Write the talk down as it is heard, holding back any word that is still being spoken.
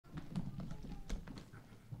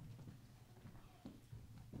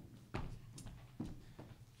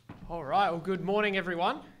All right, well, good morning,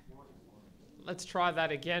 everyone. Let's try that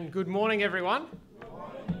again. Good morning, everyone. Good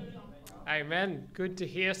morning. Amen. Good to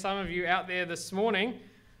hear some of you out there this morning.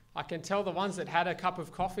 I can tell the ones that had a cup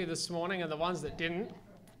of coffee this morning and the ones that didn't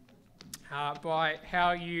by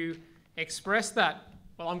how you expressed that.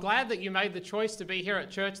 Well, I'm glad that you made the choice to be here at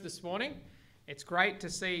church this morning. It's great to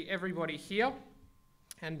see everybody here.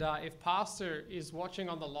 And if Pastor is watching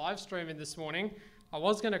on the live streaming this morning, I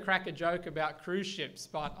was going to crack a joke about cruise ships,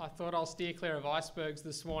 but I thought I'll steer clear of icebergs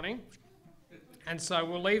this morning. And so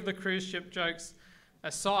we'll leave the cruise ship jokes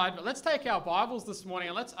aside. But let's take our Bibles this morning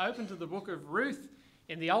and let's open to the book of Ruth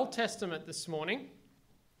in the Old Testament this morning.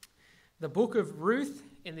 The book of Ruth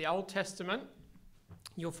in the Old Testament.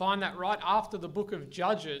 You'll find that right after the book of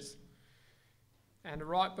Judges and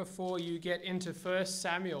right bore you get into 1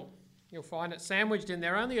 Samuel. You'll find it sandwiched in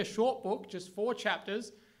there. Only a short book, just 4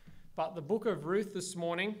 chapters. But the book of Ruth this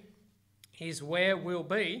morning is where we'll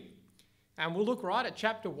be. And we'll look right at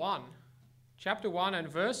chapter 1. Chapter 1 and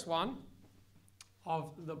verse 1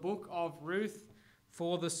 of the book of Ruth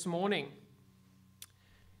for this morning.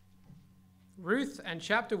 Ruth and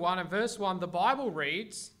chapter 1 and verse 1, the Bible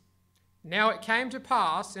reads, "Now it came to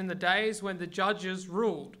pass in the days when the judges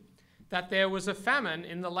ruled, that there was a famine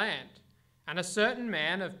in the land. And a certain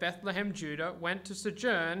man of Bethlehem, Judah, went to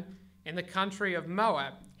sojourn in the country of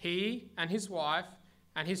Moab, he and his wife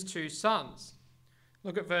and his 2 sons.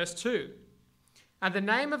 Look at verse 2. And the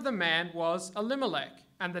name of the man was Elimelech,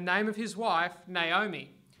 and the name of his wife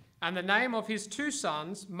Naomi, and the name of his 2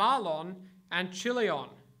 sons Mahlon and Chilion,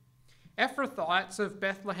 Ephrathites of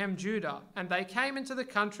Bethlehem, Judah. And they came into the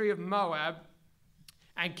country of Moab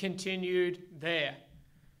and continued there."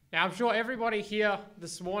 Now, I'm sure everybody here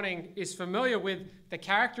this morning is familiar with the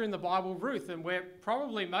character in the Bible, Ruth, and we're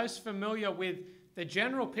probably most familiar with the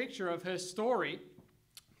general picture of her story.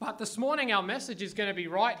 But this morning, our message is going to be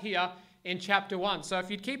right here in chapter 1. So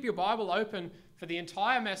if you'd keep your Bible open for the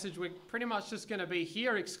entire message, we're pretty much just going to be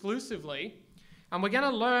here exclusively. And we're going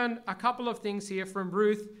to learn a couple of things here from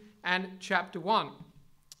Ruth and chapter 1.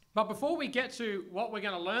 But before we get to what we're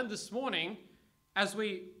going to learn this morning, as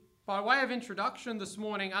we by way of introduction this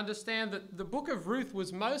morning, understand that the book of Ruth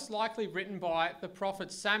was most likely written by the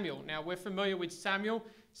prophet Samuel. Now, we're familiar with Samuel.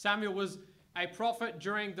 Samuel was a prophet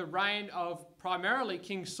during the reign of primarily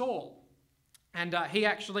King Saul. And he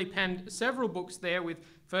actually penned several books there with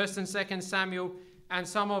 1st and 2nd Samuel and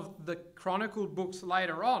some of the chronicled books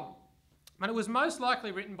later on. And it was most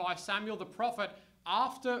likely written by Samuel the prophet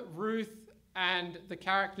after Ruth and the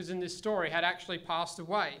characters in this story had actually passed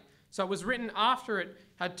away. So it was written after it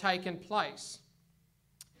had taken place.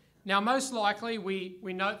 Now, most likely, we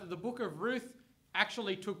note that the book of Ruth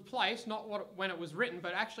actually took place, not when it was written,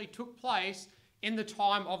 but actually took place in the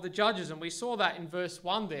time of the Judges. And we saw that in verse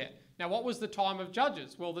 1 there. Now, what was the time of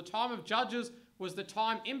Judges? Well, the time of Judges was the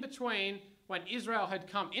time in between when Israel had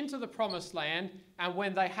come into the promised land and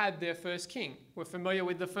when they had their first king. We're familiar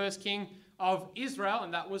with the first king of Israel,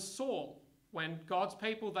 and that was Saul. When God's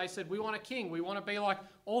people, they said, we want a king. We want to be like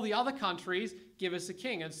all the other countries. Give us a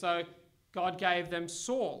king. And so God gave them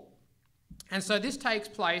Saul. And so this takes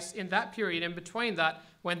place in that period in between that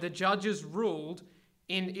when the judges ruled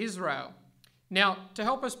in Israel. Now, to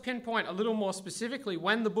help us pinpoint a little more specifically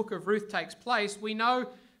when the book of Ruth takes place, we know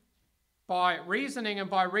by reasoning and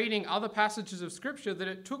by reading other passages of Scripture that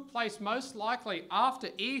it took place most likely after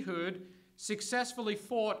Ehud successfully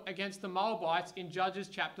fought against the Moabites in Judges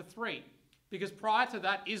chapter 3. Because prior to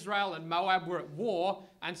that, Israel and Moab were at war,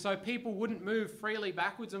 and so people wouldn't move freely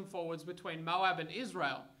backwards and forwards between Moab and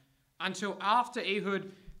Israel until after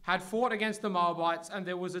Ehud had fought against the Moabites and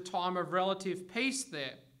there was a time of relative peace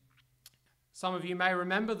there. Some of you may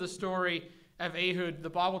remember the story of Ehud. The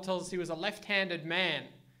Bible tells us he was a left-handed man,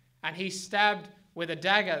 and he stabbed with a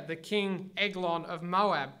dagger the king Eglon of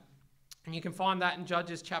Moab. And you can find that in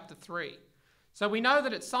Judges chapter 3. So we know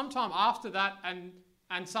that it's sometime after that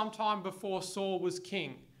and sometime before Saul was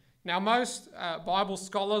king. Now, most Bible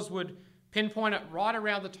scholars would pinpoint it right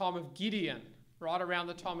around the time of Gideon,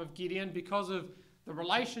 because of the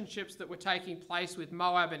relationships that were taking place with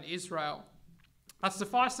Moab and Israel. But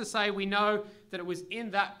suffice to say, we know that it was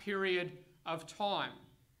in that period of time.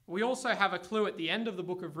 We also have a clue at the end of the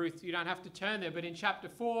book of Ruth. You don't have to turn there, but in chapter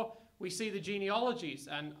 4, we see the genealogies.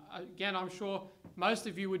 And again, I'm sure most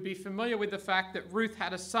of you would be familiar with the fact that Ruth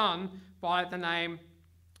had a son by the name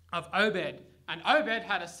of Obed. And Obed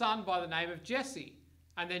had a son by the name of Jesse.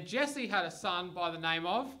 And then Jesse had a son by the name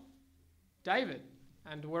of David.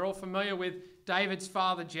 And we're all familiar with David's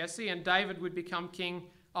father Jesse, and David would become king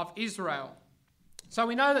of Israel. So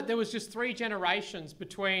we know that there was just 3 generations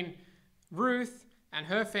between Ruth and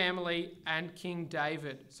her family and King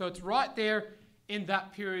David. So it's right there in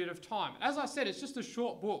that period of time. As I said, it's just a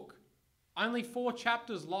short book, only 4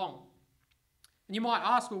 chapters long. And you might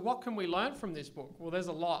ask, well, what can we learn from this book? Well, there's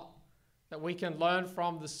a lot that we can learn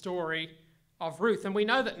from the story of Ruth. And we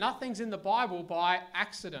know that nothing's in the Bible by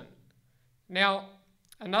accident. Now,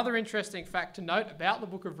 another interesting fact to note about the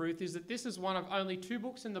book of Ruth is that this is one of only 2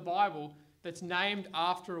 books in the Bible that's named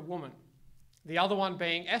after a woman. The other one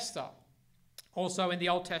being Esther, also in the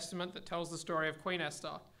Old Testament, that tells the story of Queen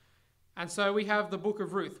Esther. And so we have the book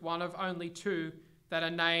of Ruth, one of only 2 that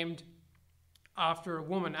are named after a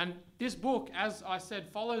woman. And this book, as I said,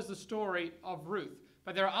 follows the story of Ruth.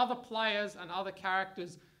 But there are other players and other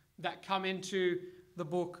characters that come into the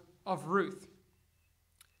book of Ruth.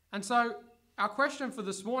 And so our question for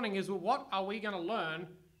this morning is, well, what are we going to learn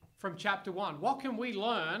from chapter 1? What can we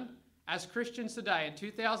learn as Christians today in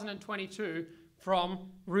 2022 from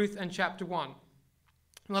Ruth and chapter 1?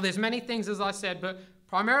 Well, there's many things, as I said, but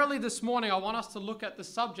primarily this morning I want us to look at the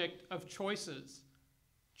subject of choices.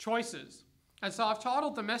 Choices. And so I've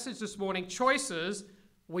titled the message this morning, Choices,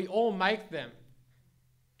 We All Make Them.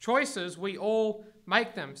 Choices, we all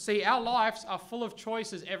make them. See, our lives are full of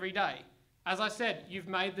choices every day. As I said, you've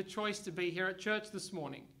made the choice to be here at church this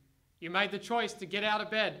morning. You made the choice to get out of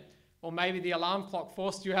bed, or maybe the alarm clock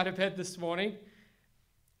forced you out of bed this morning.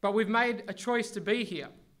 But we've made a choice to be here.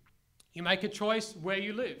 You make a choice where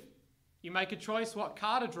you live. You make a choice what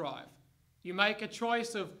car to drive. You make a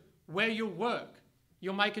choice of where you'll work.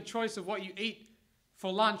 You'll make a choice of what you eat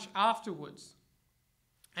for lunch afterwards.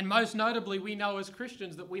 And most notably, we know as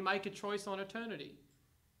Christians that we make a choice on eternity.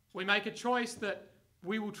 We make a choice that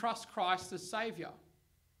we will trust Christ as Saviour.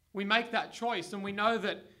 We make that choice, and we know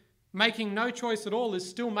that making no choice at all is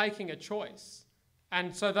still making a choice.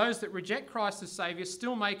 And so those that reject Christ as Saviour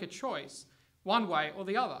still make a choice, one way or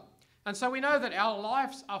the other. And so we know that our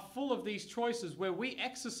lives are full of these choices where we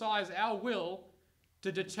exercise our will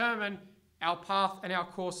to determine our path and our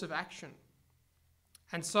course of action.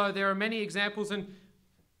 And so there are many examples, and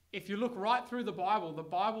if you look right through the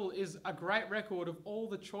Bible is a great record of all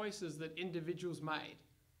the choices that individuals made.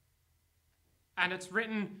 And it's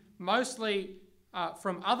written mostly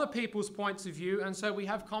from other people's points of view, and so we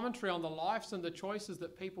have commentary on the lives and the choices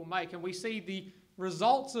that people make, and we see the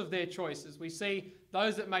results of their choices. We see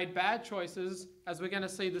those that made bad choices, as we're going to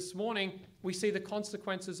see this morning, we see the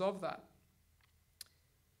consequences of that.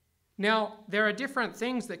 Now, there are different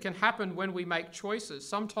things that can happen when we make choices.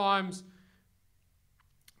 Sometimes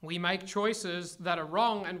we make choices that are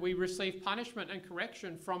wrong and we receive punishment and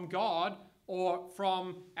correction from God or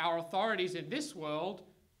from our authorities in this world.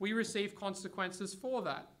 We receive consequences for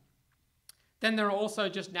that. Then there are also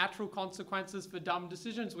just natural consequences for dumb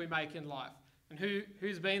decisions we make in life. And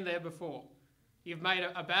who's been there before? You've made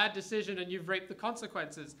a bad decision and you've reaped the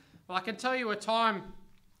consequences. Well, I can tell you a time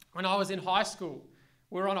when I was in high school.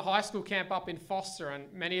 We were on a high school camp up in Foster,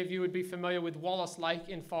 and many of you would be familiar with Wallace Lake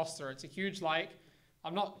in Foster. It's a huge lake.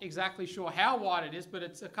 I'm not exactly sure how wide it is, but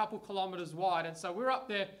it's a couple kilometres wide. And so we were up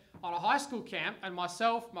there on a high school camp, and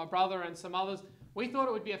myself, my brother, and some others, we thought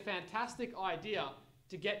it would be a fantastic idea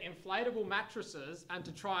to get inflatable mattresses and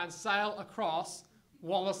to try and sail across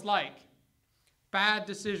Wallace Lake. Bad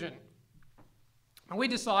decision. And we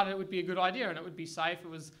decided it would be a good idea and it would be safe. It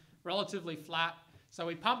was relatively flat. So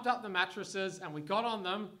we pumped up the mattresses and we got on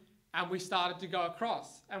them and we started to go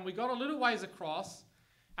across. And we got a little ways across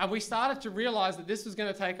and we started to realize that this was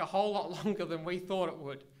going to take a whole lot longer than we thought it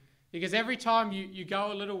would. Because every time you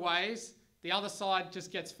go a little ways, the other side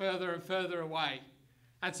just gets further and further away.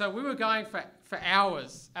 And so we were going for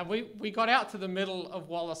hours, and we got out to the middle of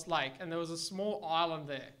Wallace Lake, and there was a small island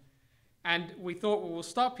there. And we thought, well, we'll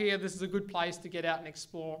stop here. This is a good place to get out and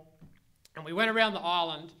explore. And we went around the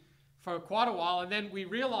island for quite a while, and then we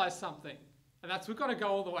realized something, and that's we've got to go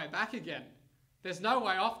all the way back again. There's no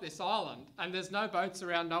way off this island, and there's no boats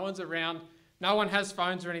around, no one's around, no one has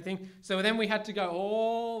phones or anything. So then we had to go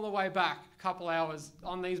all the way back a couple hours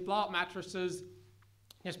on these blow-up mattresses,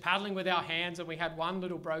 just paddling with our hands, and we had one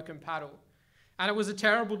little broken paddle. And it was a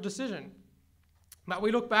terrible decision. But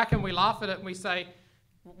we look back and we laugh at it and we say,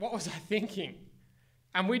 what was I thinking?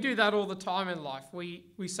 And we do that all the time in life. We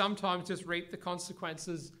sometimes just reap the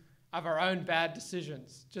consequences of our own bad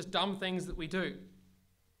decisions, just dumb things that we do.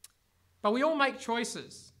 But we all make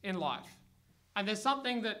choices in life. And there's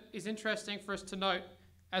something that is interesting for us to note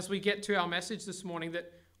as we get to our message this morning,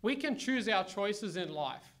 that we can choose our choices in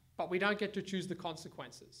life, but we don't get to choose the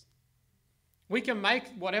consequences. We can make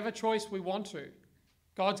whatever choice we want to.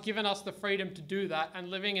 God's given us the freedom to do that, and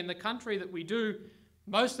living in the country that we do,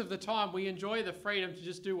 most of the time we enjoy the freedom to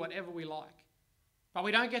just do whatever we like. But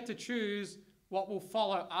we don't get to choose what will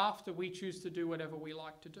follow after we choose to do whatever we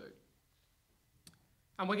like to do.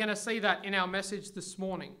 And we're going to see that in our message this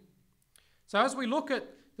morning. So as we look at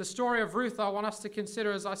the story of Ruth, I want us to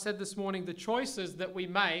consider, as I said this morning, the choices that we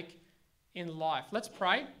make in life. Let's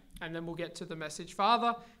pray, and then we'll get to the message.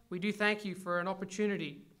 Father, we do thank you for an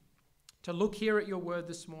opportunity to look here at your word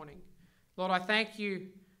this morning. Lord, I thank you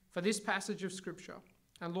for this passage of Scripture.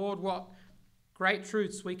 And Lord, what great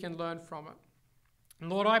truths we can learn from it. And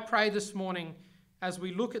Lord, I pray this morning as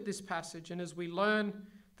we look at this passage and as we learn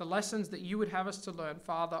the lessons that you would have us to learn,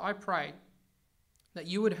 Father, I pray that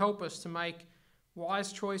you would help us to make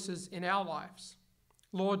wise choices in our lives.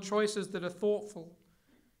 Lord, choices that are thoughtful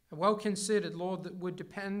and well considered, Lord, that would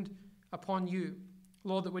depend upon you.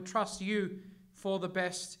 Lord, that would trust you for the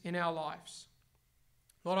best in our lives.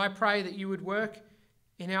 Lord, I pray that you would work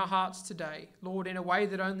in our hearts today, Lord, in a way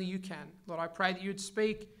that only you can. Lord, I pray that you would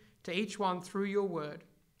speak to each one through your word.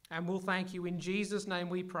 And we'll thank you. In Jesus' name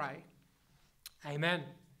we pray. Amen.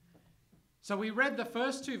 So we read the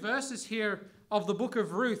first two verses here of the book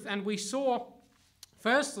of Ruth, and we saw,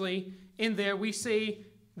 firstly, in there we see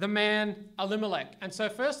the man Elimelech. And so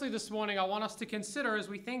firstly this morning I want us to consider, as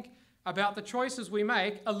we think about the choices we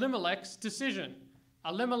make, Elimelech's decision.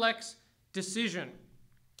 Elimelech's decision.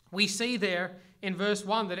 We see there in verse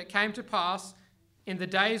 1 that it came to pass in the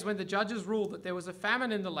days when the judges ruled that there was a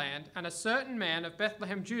famine in the land, and a certain man of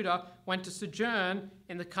Bethlehem, Judah, went to sojourn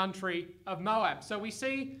in the country of Moab. So we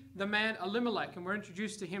see the man Elimelech, and we're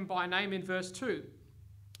introduced to him by name in verse 2.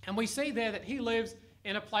 And we see there that he lives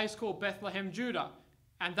in a place called Bethlehem, Judah.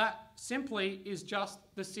 And that simply is just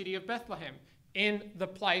the city of Bethlehem, in the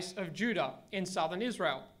place of Judah in southern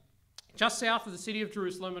Israel, just south of the city of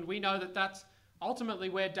Jerusalem. And we know that that's ultimately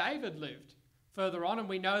where David lived further on. And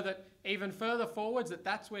we know that even further forwards that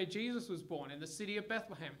that's where Jesus was born, in the city of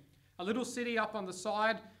Bethlehem, a little city up on the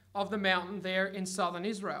side of the mountain there in southern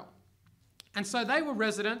Israel. And so they were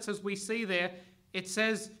residents, as we see there. It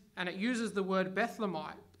says, and it uses the word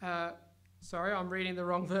Bethlehemite. Sorry, I'm reading the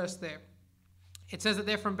wrong verse there. It says that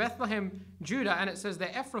they're from Bethlehem, Judah, and it says they're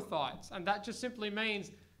Ephrathites. And that just simply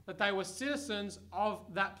means that they were citizens of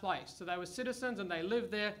that place. So they were citizens and they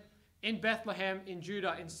lived there in Bethlehem, in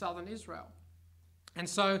Judah, in southern Israel. And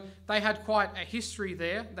so they had quite a history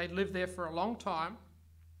there. They lived there for a long time.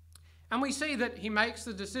 And we see that he makes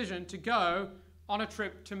the decision to go on a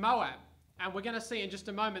trip to Moab. And we're going to see in just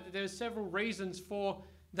a moment that there's several reasons for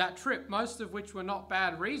that trip, most of which were not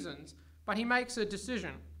bad reasons. But he makes a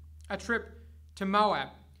decision, a trip to Moab.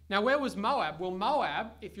 Now, where was Moab? Well,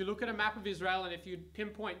 Moab, if you look at a map of Israel and if you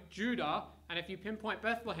pinpoint Judah and if you pinpoint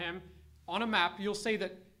Bethlehem on a map, you'll see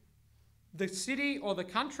that the city, or the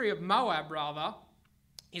country of Moab rather,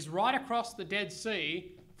 is right across the Dead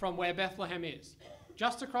Sea from where Bethlehem is.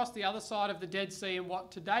 Just across the other side of the Dead Sea in what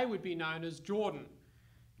today would be known as Jordan.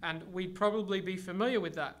 And we'd probably be familiar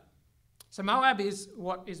with that. So Moab is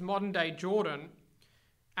what is modern day Jordan.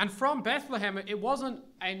 And from Bethlehem, it wasn't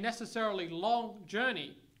a necessarily long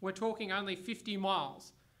journey. We're talking only 50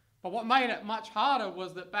 miles. But what made it much harder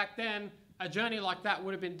was that back then, a journey like that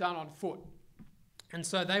would have been done on foot. And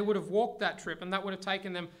so they would have walked that trip, and that would have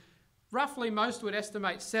taken them roughly, most would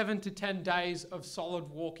estimate, 7 to 10 days of solid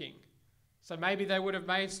walking. So maybe they would have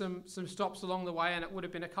made some stops along the way, and it would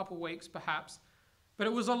have been a couple of weeks perhaps. But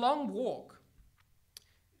it was a long walk.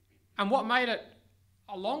 And what made it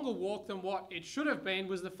a longer walk than what it should have been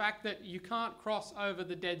was the fact that you can't cross over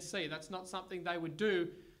the Dead Sea. That's not something they would do.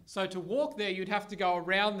 So to walk there, you'd have to go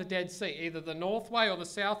around the Dead Sea, either the north way or the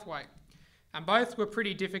south way. And both were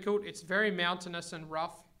pretty difficult. It's very mountainous and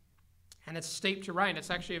rough, and it's steep terrain. It's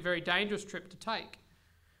actually a very dangerous trip to take.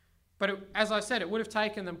 But as I said, it would have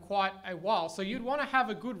taken them quite a while. So you'd want to have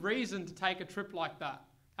a good reason to take a trip like that.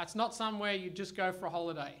 That's not somewhere you just go for a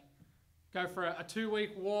holiday. Go for a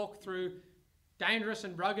 2-week walk through dangerous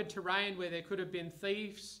and rugged terrain where there could have been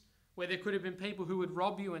thieves, where there could have been people who would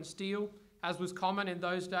rob you and steal, as was common in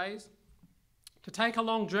those days. To take a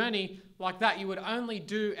long journey like that, you would only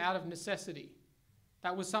do out of necessity.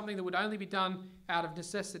 That was something that would only be done out of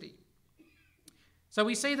necessity. So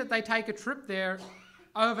we see that they take a trip there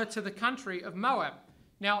over to the country of Moab.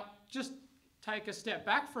 Now, just take a step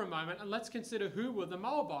back for a moment and let's consider who were the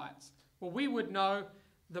Moabites. Well, we would know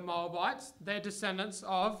the Moabites. They're descendants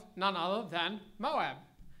of none other than Moab.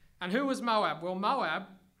 And who was Moab? Well, Moab,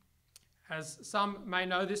 as some may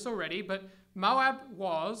know this already, but Moab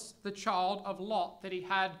was the child of Lot that he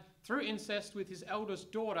had through incest with his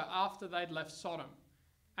eldest daughter after they'd left Sodom.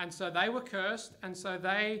 And so they were cursed, and so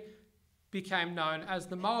they became known as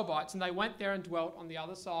the Moabites, and they went there and dwelt on the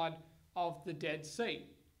other side of the Dead Sea.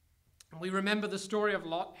 And we remember the story of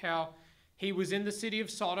Lot, how he was in the city of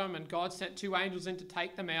Sodom and God sent 2 angels in to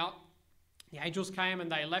take them out. The angels came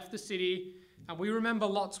and they left the city. And we remember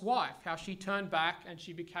Lot's wife, how she turned back and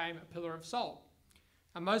she became a pillar of salt.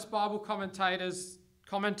 And most Bible commentators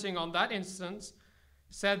commenting on that instance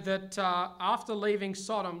said that after leaving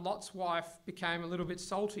Sodom, Lot's wife became a little bit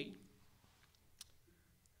salty.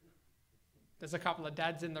 There's a couple of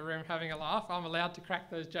dads in the room having a laugh. I'm allowed to crack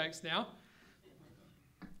those jokes now.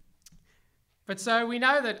 But so we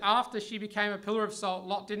know that after she became a pillar of salt,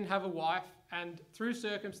 Lot didn't have a wife, and through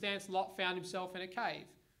circumstance, Lot found himself in a cave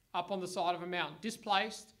up on the side of a mountain,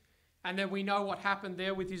 displaced. And then we know what happened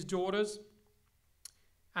there with his daughters.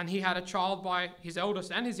 And he had a child by his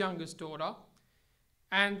eldest and his youngest daughter.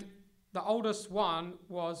 And the oldest one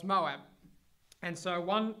was Moab. And so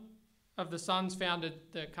one of the sons founded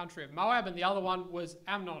the country of Moab, and the other one was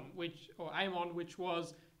Ammon, which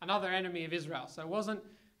was another enemy of Israel. So it wasn't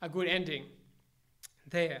a good ending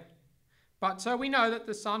there. But so we know that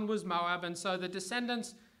the son was Moab, and so the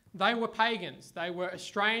descendants, they were pagans. They were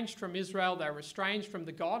estranged from Israel. They were estranged from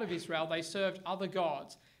the God of Israel. They served other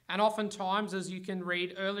gods. And oftentimes, as you can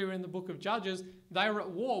read earlier in the book of Judges, they were at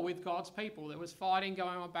war with God's people. There was fighting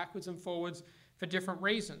going on backwards and forwards for different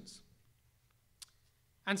reasons.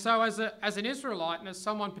 And so as an Israelite and as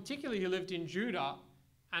someone particularly who lived in Judah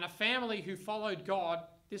and a family who followed God,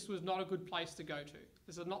 this was not a good place to go to.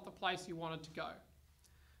 This is not the place you wanted to go.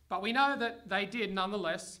 But we know that they did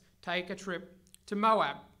nonetheless take a trip to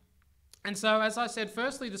Moab. And so, as I said,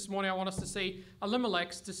 firstly this morning I want us to see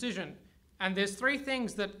Elimelech's decision. And there's 3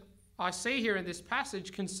 things that I see here in this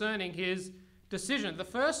passage concerning his decision. The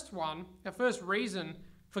first reason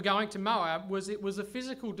for going to Moab was it was a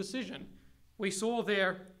physical decision. We saw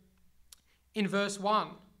there in verse 1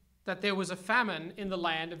 that there was a famine in the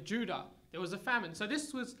land of Judah. There was a famine. So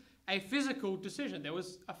this was a physical decision. There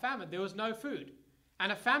was a famine. There was no food.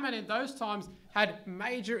 And a famine in those times had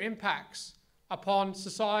major impacts upon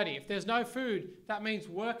society. If there's no food, that means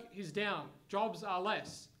work is down. Jobs are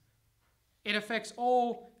less. It affects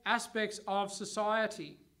all aspects of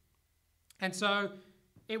society. And so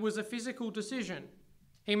it was a physical decision.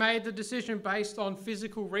 He made the decision based on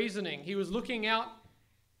physical reasoning. He was looking out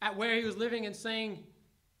at where he was living and seeing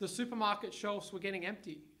the supermarket shelves were getting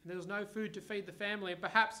empty and there was no food to feed the family. And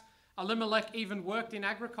perhaps Elimelech even worked in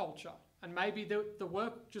agriculture and maybe the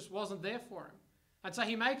work just wasn't there for him. And so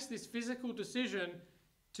he makes this physical decision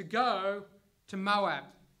to go to Moab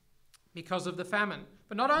because of the famine.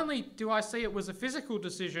 But not only do I see it was a physical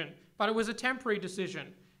decision, but it was a temporary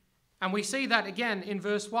decision. And we see that again in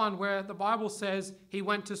verse 1 where the Bible says he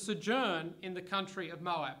went to sojourn in the country of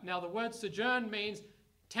Moab. Now the word sojourn means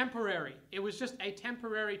temporary. It was just a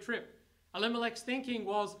temporary trip. Elimelech's thinking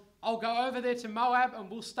was, I'll go over there to Moab and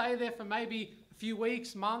we'll stay there for maybe a few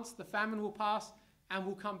weeks, months, the famine will pass and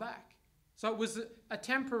we'll come back. So it was a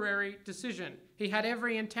temporary decision. He had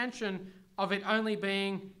every intention of it only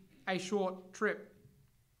being a short trip.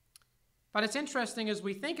 But it's interesting as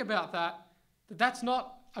we think about that that's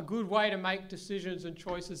not a good way to make decisions and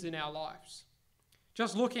choices in our lives.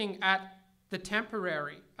 Just looking at the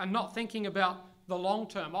temporary and not thinking about the long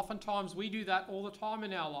term. Oftentimes we do that all the time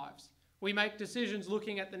in our lives. We make decisions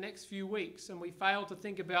looking at the next few weeks and we fail to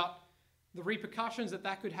think about the repercussions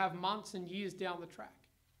that could have months and years down the track.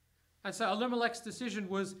 And so Elimelech's decision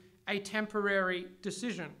was a temporary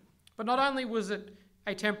decision. But not only was it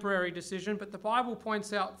a temporary decision, but the Bible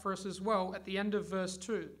points out for us as well at the end of verse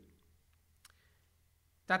 2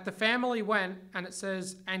 that the family went, and it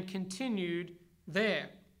says, and continued there.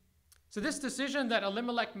 So this decision that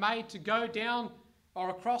Elimelech made to go down or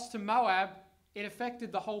across to Moab, it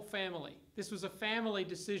affected the whole family. This was a family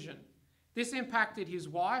decision. This impacted his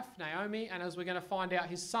wife, Naomi, and as we're going to find out,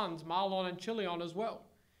 his sons, Mahlon and Chilion as well.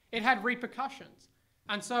 It had repercussions.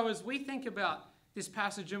 And so as we think about this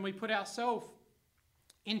passage and we put ourselves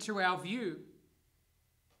into our view,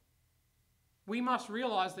 we must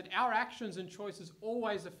realize that our actions and choices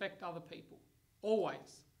always affect other people.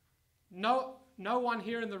 Always. No one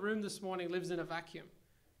here in the room this morning lives in a vacuum.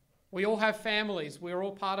 We all have families. We're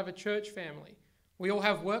all part of a church family. We all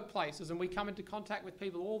have workplaces and we come into contact with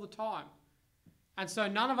people all the time. And so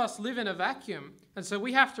none of us live in a vacuum. And so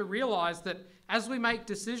we have to realize that as we make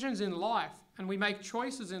decisions in life and we make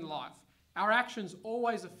choices in life, our actions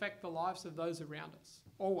always affect the lives of those around us.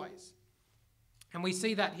 Always. And we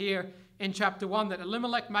see that here in chapter 1, that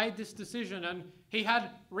Elimelech made this decision and he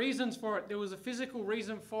had reasons for it. There was a physical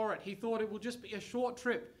reason for it. He thought it will just be a short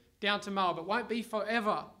trip down to Moab. It won't be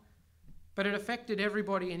forever. But it affected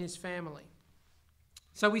everybody in his family.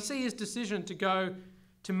 So we see his decision to go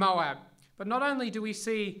to Moab. But not only do we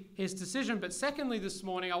see his decision, but secondly this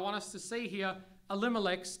morning I want us to see here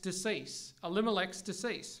Elimelech's decease. Elimelech's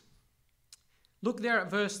decease. Look there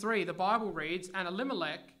at verse 3. The Bible reads, "And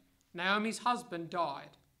Elimelech, Naomi's husband,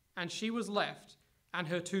 died, and she was left, and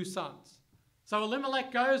her 2 sons." So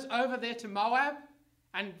Elimelech goes over there to Moab,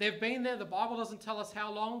 and they've been there. The Bible doesn't tell us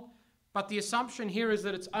how long, but the assumption here is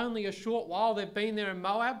that it's only a short while they've been there in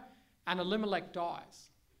Moab, and Elimelech dies.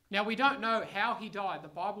 Now, we don't know how he died. The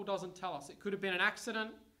Bible doesn't tell us. It could have been an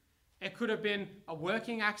accident. It could have been a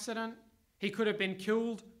working accident. He could have been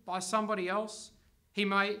killed by somebody else. He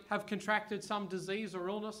may have contracted some disease or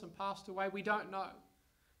illness and passed away. We don't know.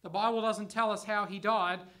 The Bible doesn't tell us how he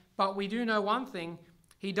died, but we do know one thing: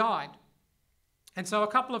 he died. And so a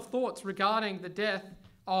couple of thoughts regarding the death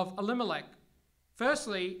of Elimelech.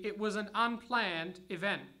 Firstly, it was an unplanned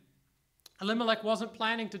event. Elimelech wasn't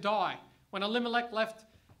planning to die. When Elimelech left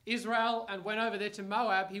Israel and went over there to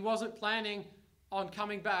Moab, he wasn't planning on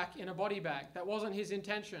coming back in a body bag. That wasn't his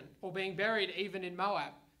intention, or being buried even in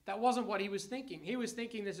Moab. That wasn't what he was thinking. He was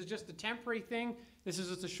thinking, this is just a temporary thing. This is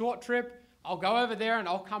just a short trip. I'll go over there and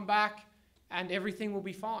I'll come back and everything will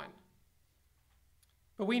be fine.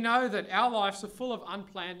 But we know that our lives are full of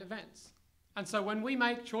unplanned events. And so when we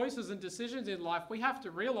make choices and decisions in life, we have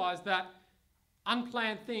to realize that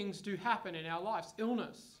unplanned things do happen in our lives.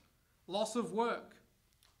 Illness, loss of work,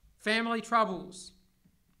 family troubles,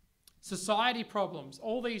 society problems,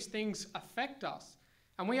 all these things affect us.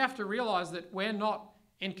 And we have to realize that we're not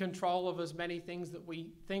in control of as many things that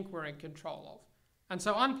we think we're in control of. And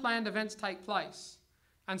so unplanned events take place.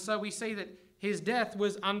 And so we see that his death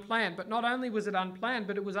was unplanned. But not only was it unplanned,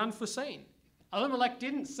 but it was unforeseen. Elimelech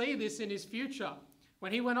didn't see this in his future.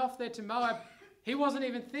 When he went off there to Moab, he wasn't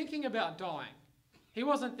even thinking about dying. He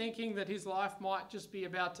wasn't thinking that his life might just be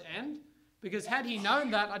about to end. Because had he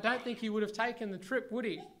known that, I don't think he would have taken the trip, would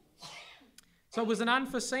he? So it was an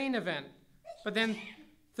unforeseen event. But then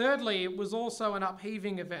thirdly, it was also an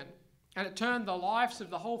upheaving event. And it turned the lives of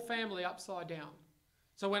the whole family upside down.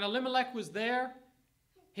 So when Elimelech was there,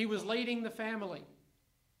 he was leading the family.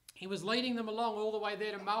 He was leading them along all the way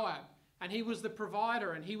there to Moab. And he was the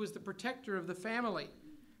provider and he was the protector of the family.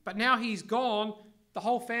 But now he's gone, the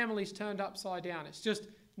whole family's turned upside down. It's just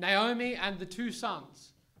Naomi and the 2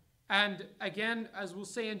 sons. And again, as we'll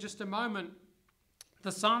see in just a moment,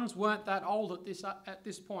 the sons weren't that old at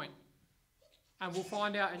this point. And we'll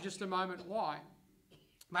find out in just a moment why.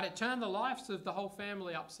 But it turned the lives of the whole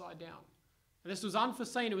family upside down. And this was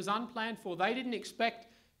unforeseen. It was unplanned for. They didn't expect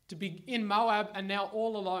to be in Moab and now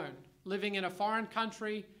all alone, living in a foreign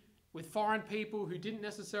country with foreign people who didn't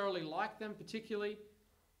necessarily like them particularly,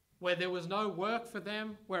 where there was no work for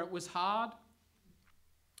them, where it was hard.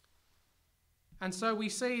 And so we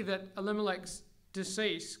see that Elimelech's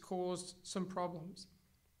decease caused some problems.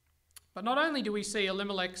 But not only do we see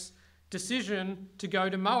Elimelech's decision to go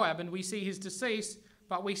to Moab and we see his decease,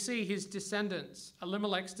 but we see his descendants,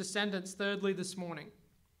 Elimelech's descendants, thirdly this morning.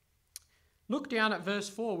 Look down at verse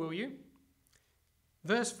 4, will you?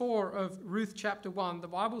 Verse 4 of Ruth chapter 1, the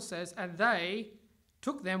Bible says, "And they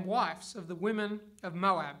took them wives of the women of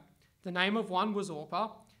Moab. The name of one was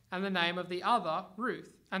Orpah, and the name of the other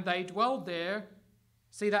Ruth. And they dwelled there,"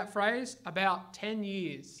 see that phrase? "About 10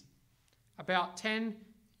 years." About 10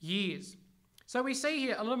 years. So we see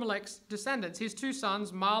here Elimelech's descendants, his 2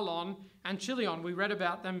 sons, Mahlon and Chilion. We read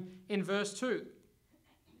about them in verse 2.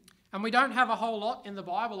 And we don't have a whole lot in the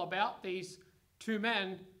Bible about these 2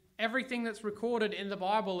 men. Everything that's recorded in the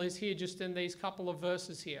Bible is here just in these couple of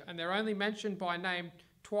verses here. And they're only mentioned by name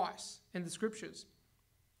twice in the scriptures.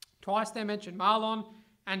 Twice they're mentioned, Mahlon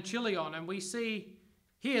and Chilion. And we see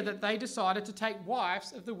here that they decided to take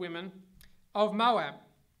wives of the women of Moab.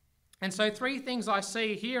 And so 3 things I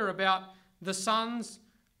see here about the sons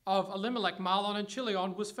of Elimelech, Mahlon and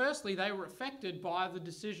Chilion was firstly, they were affected by the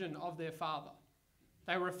decision of their father.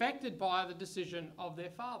 They were affected by the decision of their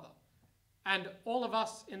father. And all of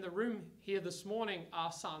us in the room here this morning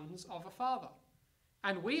are sons of a father.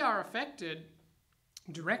 And we are affected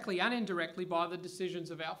directly and indirectly by the decisions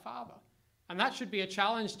of our father. And that should be a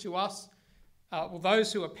challenge to us,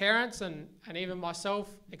 those who are parents and even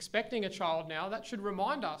myself expecting a child now. That should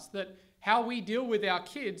remind us that how we deal with our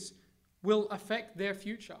kids will affect their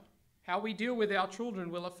future. How we deal with our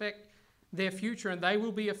children will affect their future, and they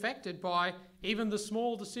will be affected by even the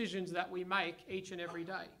small decisions that we make each and every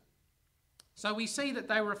day. So we see that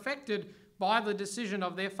they were affected by the decision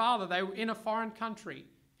of their father. They were in a foreign country,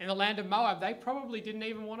 in the land of Moab. They probably didn't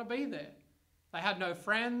even want to be there. They had no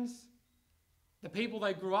friends. The people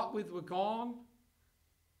they grew up with were gone.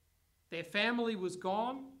 Their family was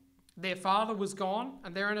gone. Their father was gone,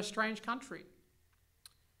 and they're in a strange country.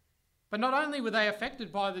 But not only were they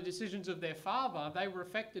affected by the decisions of their father, they were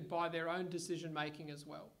affected by their own decision making as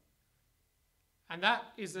well. And that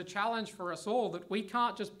is a challenge for us all, that we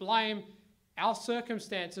can't just blame our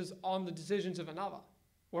circumstances on the decisions of another.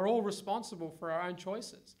 We're all responsible for our own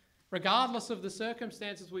choices. Regardless of the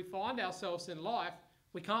circumstances we find ourselves in life,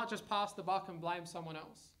 we can't just pass the buck and blame someone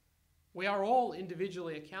else. We are all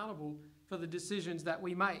individually accountable for the decisions that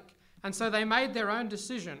we make. And so they made their own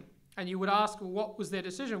decision. And you would ask, well, what was their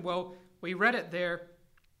decision? Well, we read it there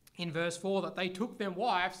in verse 4 that they took them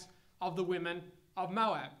wives of the women of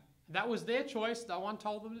Moab. That was their choice. No one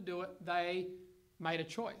told them to do it. They made a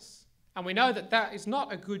choice. And we know that that is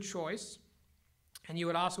not a good choice. And you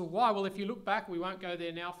would ask, well, why? Well, if you look back, we won't go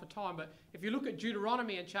there now for time, but if you look at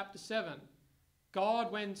Deuteronomy in chapter 7,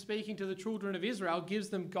 God, when speaking to the children of Israel, gives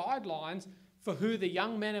them guidelines for who the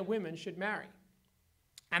young men and women should marry.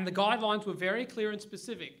 And the guidelines were very clear and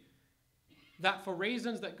specific, that for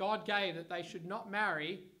reasons that God gave, that they should not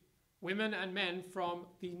marry women and men from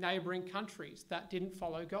the neighbouring countries that didn't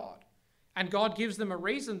follow God. And God gives them a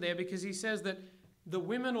reason there, because he says that the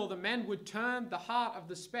women or the men would turn the heart of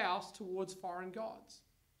the spouse towards foreign gods.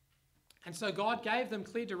 And so God gave them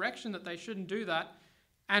clear direction that they shouldn't do that.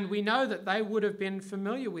 And we know that they would have been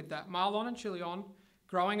familiar with that. Mahlon and Chilion,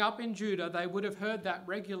 growing up in Judah, they would have heard that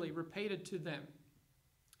regularly repeated to them,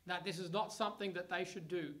 that this is not something that they should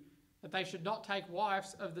do, that they should not take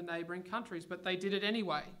wives of the neighbouring countries, but they did it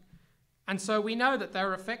anyway. And so we know that they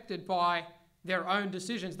were affected by their own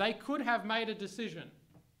decisions. They could have made a decision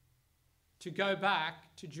to go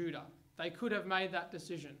back to Judah. They could have made that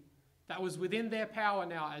decision. That was within their power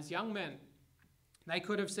now as young men. They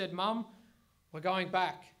could have said, Mum, we're going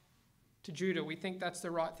back to Judah. We think that's the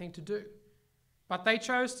right thing to do. But they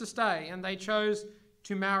chose to stay, and they chose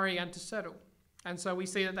to marry and to settle. And so we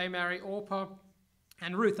see that they marry Orpah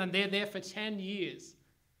and Ruth, and they're there for 10 years.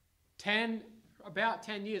 About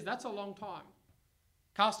 10 years. That's a long time.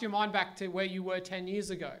 Cast your mind back to where you were 10 years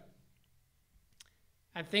ago.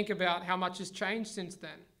 And think about how much has changed since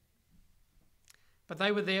then. But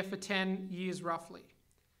they were there for 10 years roughly.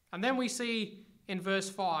 And then we see in verse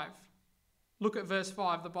 5, look at verse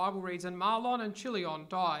 5, the Bible reads, And Mahlon and Chilion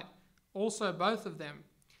died, also both of them.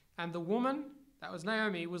 And the woman, that was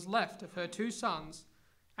Naomi, was left of her 2 sons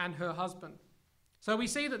and her husband. So we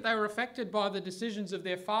see that they were affected by the decisions of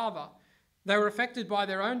their father. They were affected by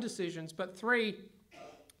their own decisions. But 3,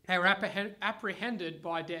 they were apprehended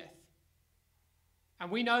by death. And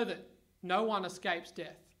we know that no one escapes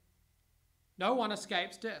death. No one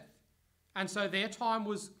escapes death. And so their time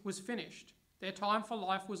was finished. Their time for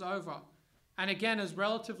life was over. And again, as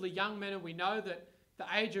relatively young men, and we know that the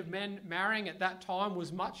age of men marrying at that time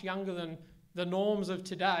was much younger than the norms of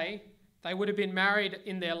today. They would have been married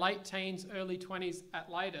in their late teens, early 20s at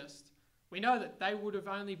latest. We know that they would have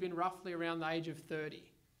only been roughly around the age of 30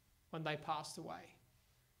 when they passed away.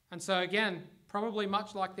 And so again, probably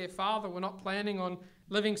much like their father, were not planning on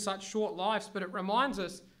living such short lives, but it reminds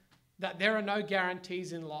us that there are no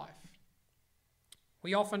guarantees in life.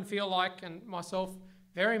 We often feel like, and myself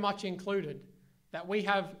very much included, that we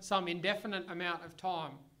have some indefinite amount of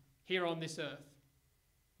time here on this earth.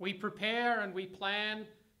 We prepare and we plan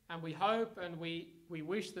and we hope and we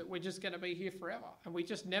wish that we're just going to be here forever, and we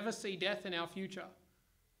just never see death in our future.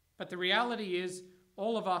 But the reality is,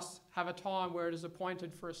 all of us have a time where it is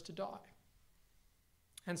appointed for us to die.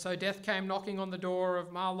 And so death came knocking on the door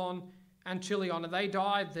of Mahlon and Chilion, and they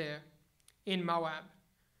died there in Moab.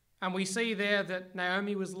 And we see there that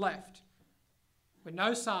Naomi was left with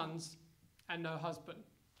no sons and no husband.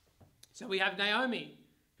 So we have Naomi,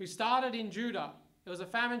 who started in Judah. There was a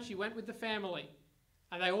famine, she went with the family.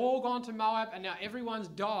 And they all gone to Moab, and now everyone's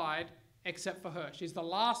died except for her. She's the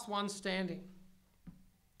last one standing.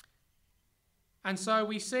 And so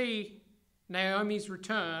we see Naomi's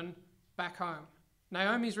return back home.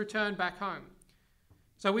 Naomi's return back home.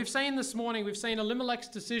 So we've seen this morning, we've seen Elimelech's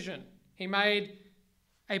decision. He made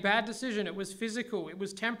a bad decision. It was physical, it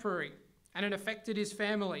was temporary, and it affected his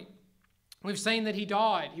family. We've seen that he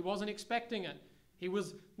died. He wasn't expecting it. He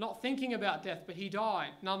was not thinking about death, but he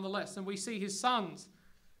died nonetheless. And we see his sons,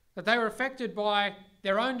 that they were affected by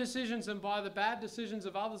their own decisions and by the bad decisions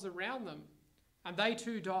of others around them. And they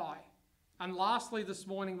too die. And lastly, this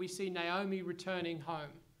morning, we see Naomi returning home.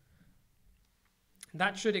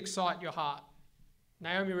 That should excite your heart.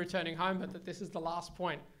 Naomi returning home, but that this is the last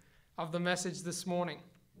point of the message this morning.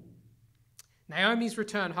 Naomi's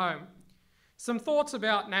return home. Some thoughts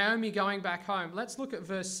about Naomi going back home. Let's look at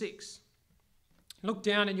verse 6. Look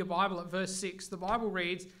down in your Bible at verse 6. The Bible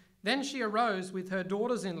reads, Then she arose with her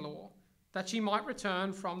daughters-in-law, that she might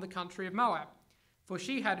return from the country of Moab. For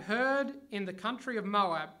she had heard in the country of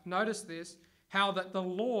Moab, notice this, how that the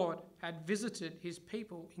Lord had visited his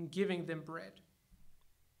people in giving them bread.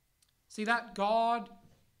 See that God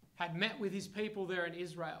had met with his people there in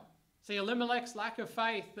Israel. See, Elimelech's lack of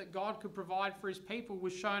faith that God could provide for his people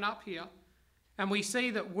was shown up here. And we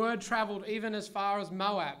see that word travelled even as far as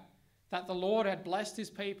Moab, that the Lord had blessed his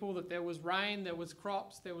people, that there was rain, there was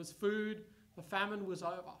crops, there was food, the famine was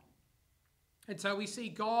over. And so we see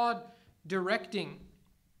God directing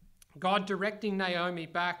Naomi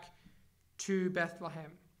back to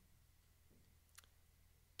Bethlehem,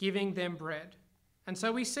 giving them bread. And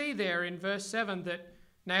so we see there in verse 7 that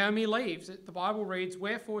Naomi leaves. The Bible reads,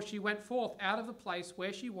 "Wherefore she went forth out of the place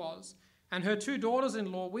where she was, and her 2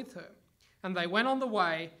 daughters-in-law with her. And they went on the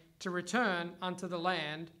way to return unto the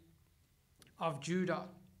land of Judah."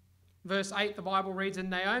 Verse 8, the Bible reads,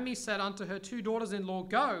 "And Naomi said unto her 2 daughters-in-law,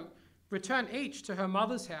 Go, return each to her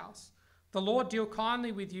mother's house. The Lord deal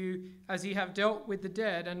kindly with you as ye have dealt with the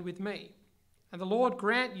dead and with me. And the Lord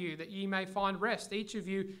grant you that ye may find rest, each of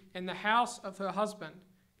you, in the house of her husband."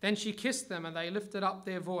 Then she kissed them, and they lifted up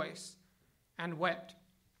their voice and wept.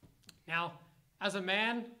 Now, as a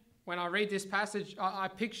man, when I read this passage, I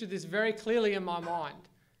picture this very clearly in my mind.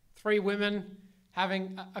 3 women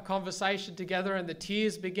having a conversation together, and the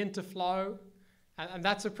tears begin to flow. And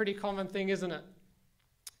that's a pretty common thing, isn't it?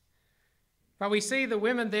 But we see the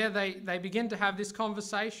women there, they begin to have this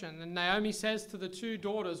conversation. And Naomi says to the 2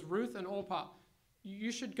 daughters, Ruth and Orpah,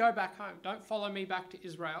 "You should go back home. Don't follow me back to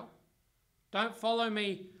Israel. Don't follow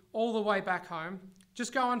me all the way back home.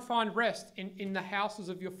 Just go and find rest in the houses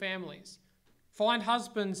of your families. Find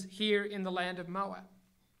husbands here in the land of Moab."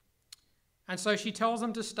 And so she tells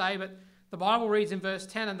them to stay, but the Bible reads in verse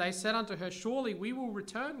 10, "And they said unto her, Surely we will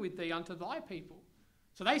return with thee unto thy people."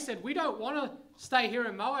 So they said, "We don't want to stay here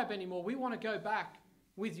in Moab anymore. We want to go back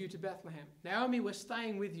with you to Bethlehem. Naomi, we're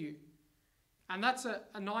staying with you." And that's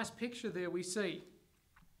a nice picture there we see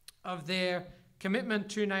of their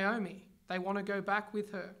commitment to Naomi. They want to go back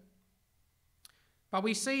with her. But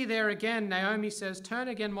we see there again, Naomi says, "Turn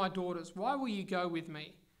again, my daughters. Why will you go with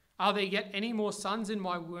me? Are there yet any more sons in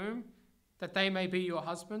my womb, that they may be your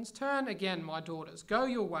husbands? Turn again, my daughters. Go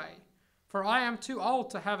your way. For I am too old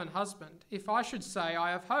to have an husband. If I should say,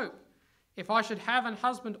 I have hope. If I should have an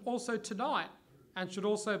husband also tonight, and should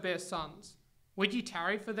also bear sons. Would ye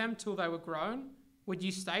tarry for them till they were grown? Would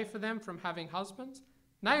ye stay for them from having husbands?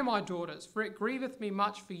 Nay, my daughters, for it grieveth me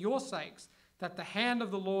much for your sakes, that the hand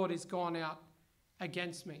of the Lord is gone out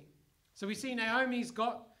against me." So we see Naomi's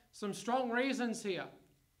got some strong reasons here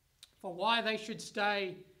for why they should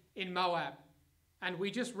stay in Moab. And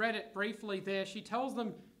we just read it briefly there. She tells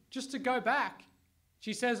them just to go back.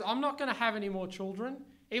 She says, "I'm not going to have any more children.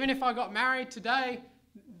 Even if I got married today,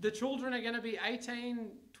 the children are going to be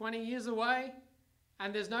 18, 20 years away.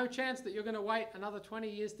 And there's no chance that you're going to wait another 20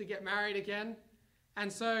 years to get married again."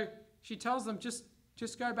 And so she tells them, just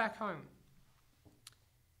go back home.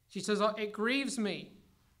 She says, "It grieves me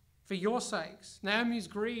for your sakes." Naomi's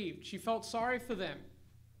grieved. She felt sorry for them.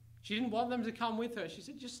 She didn't want them to come with her. She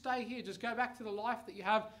said, "Just stay here. Just go back to the life that you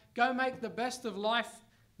have. Go make the best of life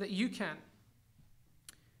that you can."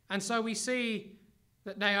 And so we see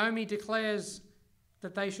that Naomi declares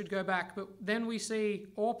that they should go back. But then we see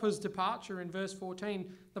Orpah's departure in verse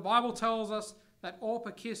 14. The Bible tells us that Orpah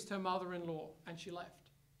kissed her mother-in-law and she left.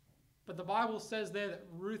 But the Bible says there that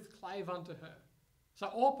Ruth clave unto her. So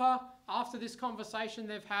Orpah, after this conversation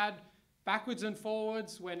they've had backwards and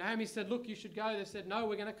forwards, where Naomi said, "Look, you should go," they said, "No,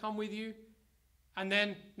 we're going to come with you." And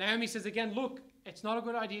then Naomi says again, "Look, it's not a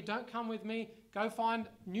good idea. Don't come with me. Go find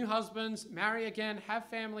new husbands, marry again, have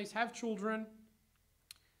families, have children."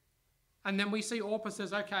 And then we see Orpah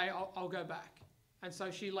says, "Okay, I'll go back." And so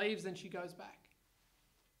she leaves and she goes back.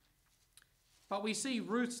 But we see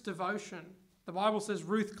Ruth's devotion. The Bible says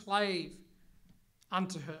Ruth clave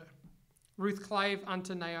unto her. Ruth clave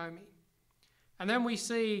unto Naomi. And then we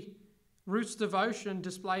see Ruth's devotion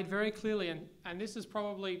displayed very clearly. And this is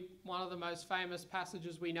probably one of the most famous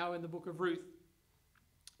passages we know in the book of Ruth,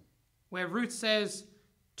 where Ruth says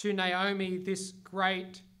to Naomi this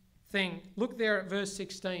great thing. Look there at verse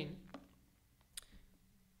 16.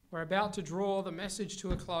 We're about to draw the message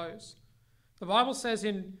to a close. The Bible says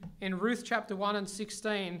in Ruth chapter 1 and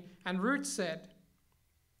 16, "And Ruth said,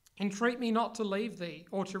 Entreat me not to leave thee,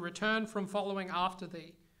 or to return from following after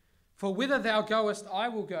thee. For whither thou goest I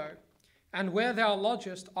will go, and where thou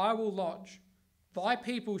lodgest I will lodge. Thy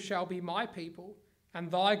people shall be my people,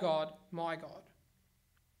 and thy God my God.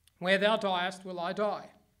 Where thou diest will I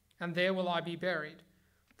die, and there will I be buried.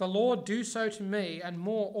 The Lord do so to me, and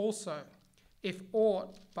more also, if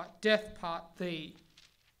aught but death part thee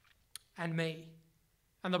and me."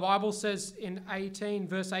 And the Bible says in 18,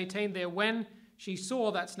 verse 18 there, when she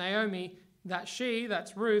saw, that's Naomi, that she,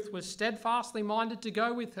 that's Ruth, was steadfastly minded to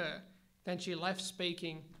go with her, then she left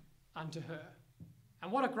speaking unto her.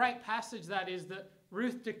 And what a great passage that is, that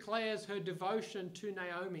Ruth declares her devotion to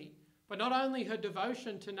Naomi. But not only her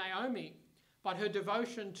devotion to Naomi, but her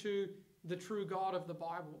devotion to the true God of the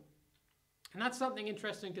Bible. And that's something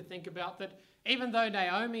interesting to think about, that even though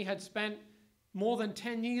Naomi had spent more than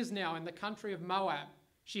 10 years now in the country of Moab,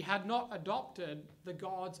 she had not adopted the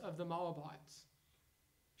gods of the Moabites.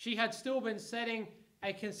 She had still been setting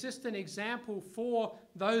a consistent example for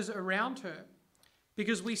those around her.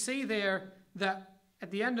 Because we see there that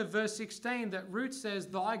at the end of verse 16 that Ruth says,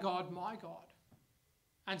 thy God, my God.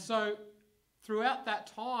 And so throughout that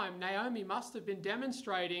time, Naomi must have been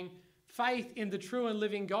demonstrating faith in the true and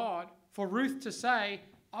living God for Ruth to say,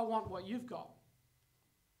 I want what you've got.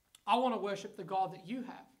 I want to worship the God that you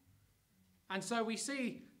have. And so we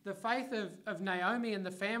see the faith of Naomi and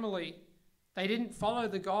the family. They didn't follow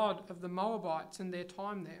the God of the Moabites in their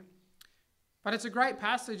time there. But it's a great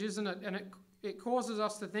passage, isn't it? And it causes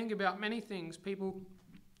us to think about many things. People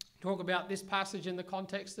talk about this passage in the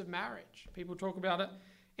context of marriage. People talk about it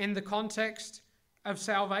in the context of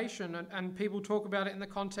salvation. And people talk about it in the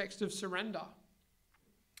context of surrender,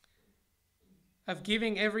 of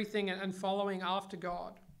giving everything and following after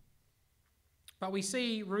God. But we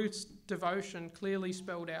see Ruth's devotion clearly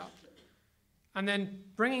spelled out. And then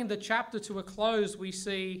bringing the chapter to a close, we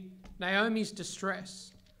see Naomi's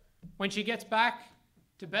distress. When she gets back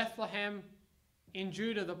to Bethlehem in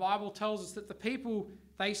Judah, the Bible tells us that the people,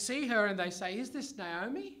 they see her and they say, is this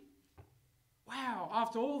Naomi? Wow,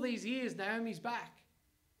 after all these years, Naomi's back.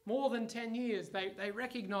 More than 10 years, they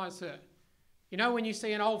recognize her. You know, when you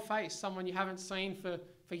see an old face, someone you haven't seen for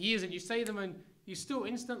years, and you see them and you still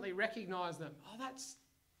instantly recognize them. Oh, that's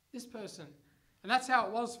this person. And that's how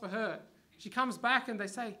it was for her. She comes back and they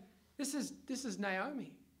say, this is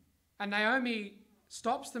Naomi. And Naomi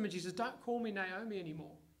stops them and she says, don't call me Naomi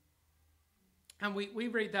anymore. And we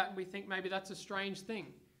read that and we think maybe that's a strange thing.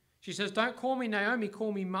 She says, don't call me Naomi,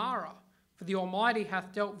 call me Mara, for the Almighty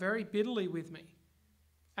hath dealt very bitterly with me.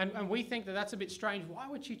 And we think that that's a bit strange. Why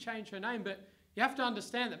would she change her name? But you have to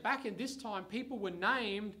understand that back in this time, people were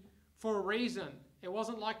named for a reason. It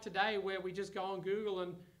wasn't like today where we just go on Google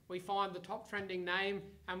and we find the top trending name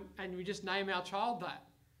and we just name our child that.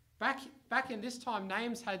 Back in this time,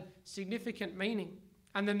 names had significant meaning.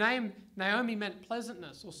 And the name Naomi meant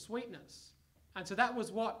pleasantness or sweetness. And so that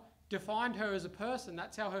was what defined her as a person.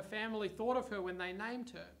 That's how her family thought of her when they named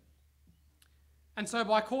her. And so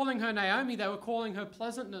by calling her Naomi, they were calling her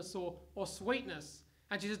pleasantness or sweetness.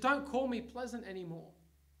 And she says, don't call me pleasant anymore.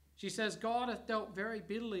 She says, God hath dealt very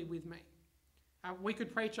bitterly with me. And we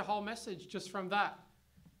could preach a whole message just from that,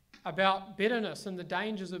 about bitterness and the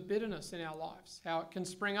dangers of bitterness in our lives, how it can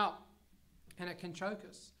spring up and it can choke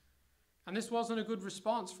us. And this wasn't a good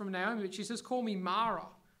response from Naomi, but she says, call me Mara,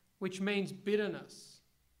 which means bitterness.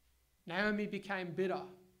 Naomi became bitter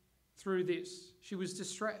through this. She was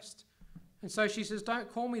distressed. And so she says,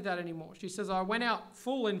 don't call me that anymore. She says, I went out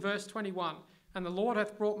full in verse 21, and the Lord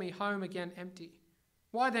hath brought me home again empty.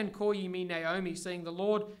 Why then call ye me Naomi, seeing the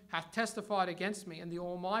Lord hath testified against me, and the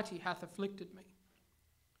Almighty hath afflicted me?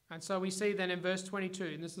 And so we see then in verse 22,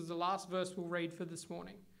 and this is the last verse we'll read for this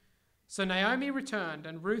morning. So Naomi returned,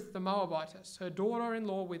 and Ruth the Moabitess, her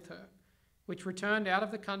daughter-in-law with her, which returned out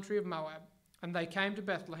of the country of Moab, and they came to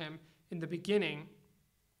Bethlehem in the beginning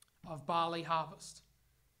of barley harvest.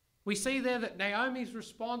 We see there that Naomi's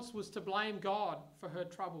response was to blame God for her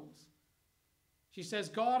troubles. She says,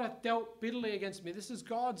 God hath dealt bitterly against me. This is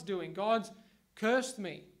God's doing. God's cursed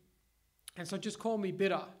me. And so just call me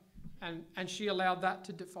bitter. And she allowed that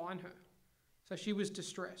to define her. So she was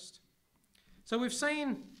distressed. So we've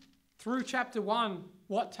seen through chapter 1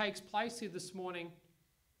 what takes place here this morning.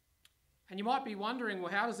 And you might be wondering,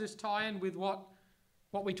 well, how does this tie in with what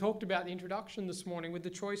we talked about in the introduction this morning, with the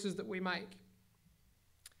choices that we make?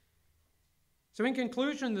 So in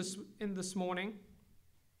conclusion this morning,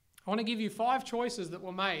 I want to give you 5 choices that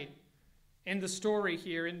were made in the story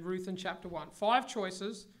here in Ruth in chapter 1. 5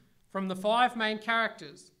 choices from the 5 main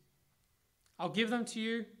characters. I'll give them to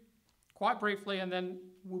you quite briefly and then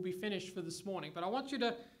we'll be finished for this morning. But I want you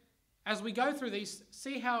to, as we go through these,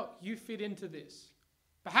 see how you fit into this.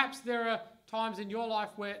 Perhaps there are times in your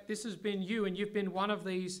life where this has been you and you've been one of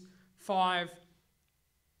these 5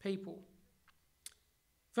 people.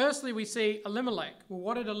 Firstly, we see Elimelech. Well,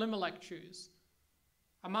 what did Elimelech choose?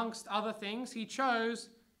 Amongst other things, he chose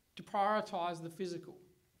to prioritize the physical.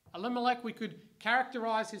 Elimelech, we could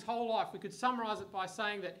characterize his whole life. We could summarize it by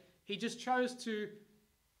saying that he just chose to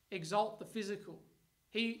exalt the physical.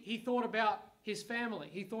 He thought about his family.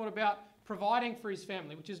 He thought about providing for his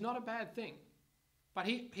family, which is not a bad thing. But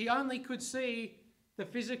he only could see the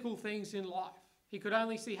physical things in life. He could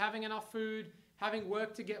only see having enough food, having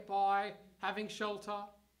work to get by, having shelter.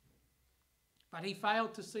 But he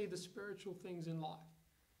failed to see the spiritual things in life.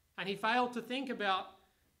 And he failed to think about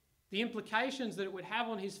the implications that it would have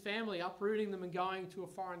on his family, uprooting them and going to a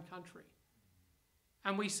foreign country.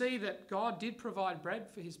 And we see that God did provide bread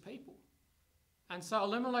for his people. And so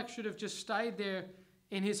Elimelech should have just stayed there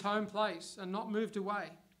in his home place and not moved away.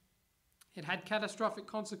 It had catastrophic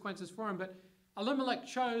consequences for him, but Elimelech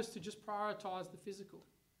chose to just prioritize the physical.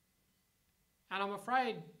 And I'm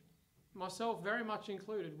afraid, myself very much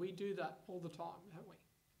included, we do that all the time, don't we?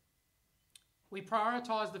 We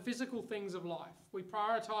prioritize the physical things of life. We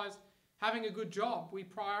prioritize having a good job. We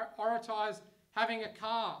prioritize having a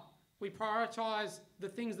car. We prioritize the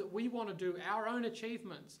things that we want to do, our own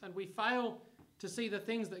achievements, and we fail to see the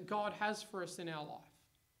things that God has for us in our life.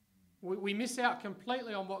 We miss out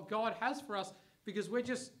completely on what God has for us because we're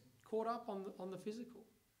just caught up on the physical.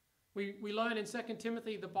 We learn in 2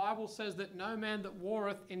 Timothy, the Bible says that no man that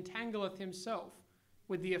warreth entangleth himself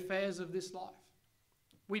with the affairs of this life.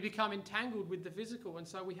 We become entangled with the physical, and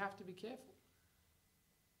so we have to be careful.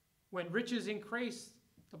 When riches increase,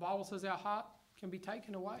 the Bible says our heart can be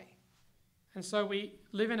taken away. And so we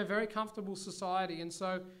live in a very comfortable society, and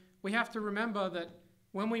so we have to remember that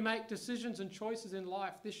when we make decisions and choices in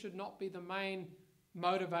life, this should not be the main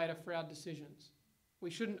motivator for our decisions. We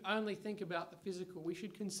shouldn't only think about the physical. We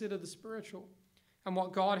should consider the spiritual and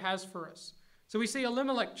what God has for us. So we see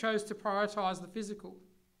Elimelech chose to prioritize the physical.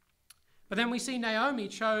 But then we see Naomi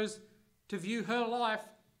chose to view her life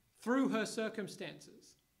through her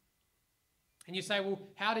circumstances. And you say, well,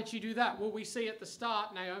 how did she do that? Well, we see at the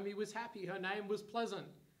start, Naomi was happy. Her name was pleasant.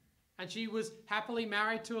 And she was happily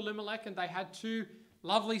married to Elimelech, and they had 2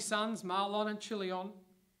 lovely sons, Mahlon and Chilion.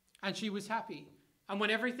 And she was happy. And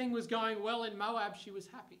when everything was going well in Moab, she was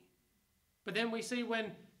happy. But then we see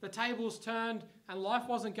when the tables turned and life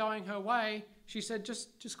wasn't going her way, she said,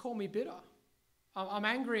 just call me bitter. I'm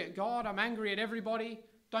angry at God. I'm angry at everybody.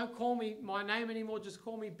 Don't call me my name anymore. Just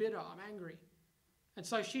call me bitter. I'm angry. And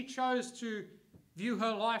so she chose to view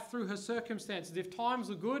her life through her circumstances. If times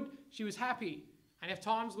were good, she was happy. And if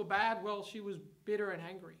times were bad, well, she was bitter and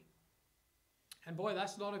angry. And boy,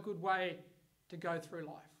 that's not a good way to go through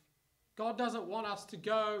life. God doesn't want us to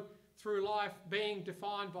go through life being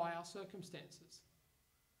defined by our circumstances.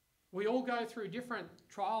 We all go through different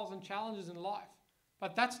trials and challenges in life,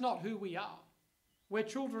 but that's not who we are. We're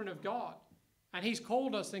children of God, and He's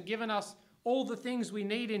called us and given us all the things we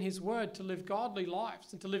need in His Word to live godly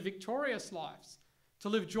lives and to live victorious lives, to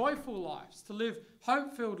live joyful lives, to live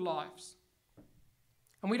hope-filled lives.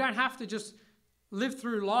 And we don't have to just live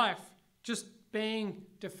through life just being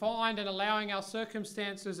defined and allowing our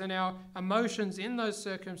circumstances and our emotions in those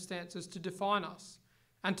circumstances to define us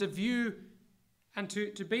and to view and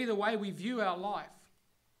to be the way we view our life.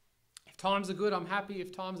 If times are good, I'm happy.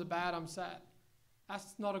 If times are bad, I'm sad.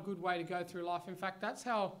 That's not a good way to go through life. In fact, that's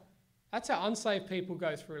how unsaved people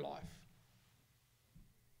go through life.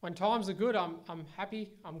 When times are good, I'm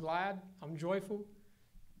happy, I'm glad, I'm joyful.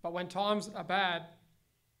 But when times are bad,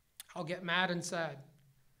 I'll get mad and sad.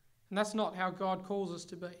 And that's not how God calls us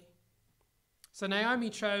to be. So Naomi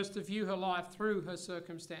chose to view her life through her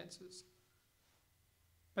circumstances.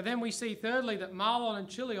 But then we see thirdly that Mahlon and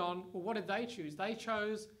Chilion, well, what did they choose? They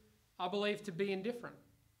chose, I believe, to be indifferent.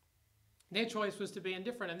 Their choice was to be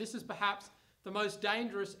indifferent, and this is perhaps the most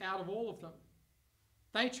dangerous out of all of them.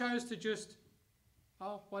 They chose to just,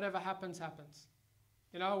 whatever happens, happens.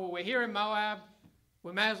 Well, we're here in Moab.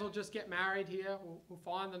 We may as well just get married here. We'll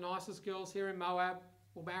find the nicest girls here in Moab.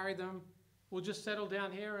 We'll marry them. We'll just settle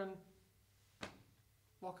down here, and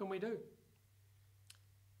what can we do?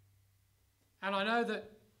 And I know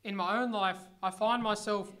that in my own life, I find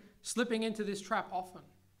myself slipping into this trap often.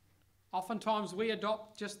 Oftentimes we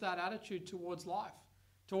adopt just that attitude towards life,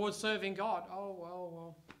 towards serving God. Oh,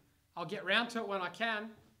 well, I'll get round to it when I can.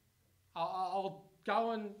 I'll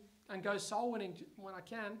go and go soul winning when I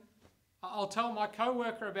can. I'll tell my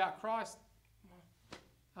co-worker about Christ.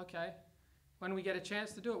 Okay, when we get a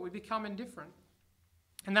chance to do it, we become indifferent.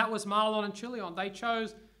 And that was Mahlon and Chilion. They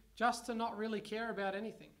chose just to not really care about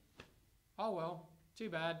anything. Oh, well, too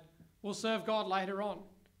bad. We'll serve God later on.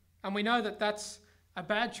 And we know that that's a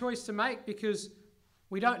bad choice to make because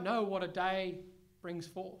we don't know what a day brings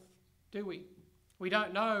forth, do we? We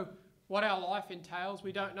don't know what our life entails.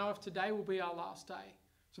 We don't know if today will be our last day.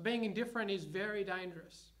 So being indifferent is very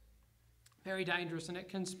dangerous, and it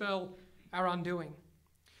can spell our undoing.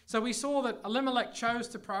 So we saw that Elimelech chose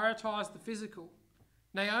to prioritize the physical,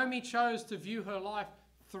 Naomi chose to view her life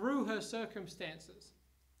through her circumstances.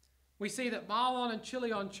 We see that Mahlon and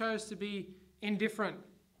Chilion chose to be indifferent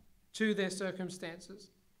to their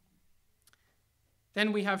circumstances.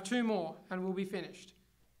 Then we have two more and we'll be finished.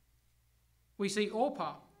 We see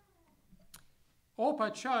Orpah. Orpah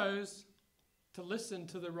chose to listen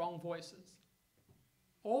to the wrong voices.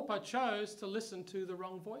 Orpah chose to listen to the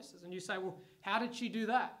wrong voices. And you say, well, how did she do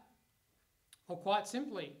that? Well, quite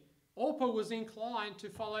simply, Orpah was inclined to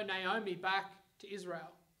follow Naomi back to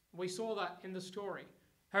Israel. We saw that in the story.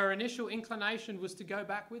 Her initial inclination was to go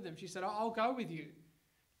back with them. She said, I'll go with you.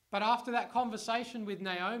 But after that conversation with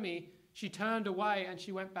Naomi, she turned away and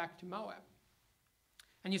she went back to Moab.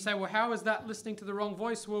 And you say, well, how is that listening to the wrong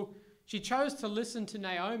voice? Well, she chose to listen to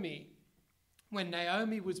Naomi when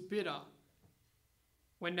Naomi was bitter.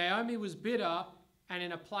 When Naomi was bitter and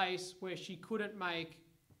in a place where she couldn't make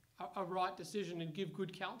a right decision and give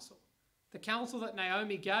good counsel. The counsel that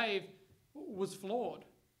Naomi gave was flawed.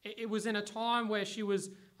 It was in a time where she was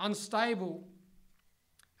unstable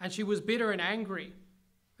and she was bitter and angry.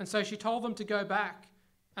 And so she told them to go back.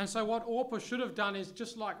 And so what Orpah should have done is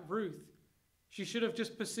just like Ruth. She should have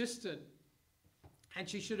just persisted and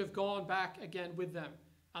she should have gone back again with them.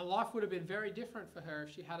 And life would have been very different for her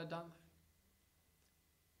if she had done that.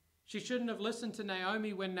 She shouldn't have listened to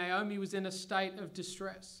Naomi when Naomi was in a state of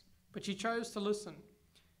distress, but she chose to listen.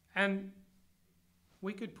 And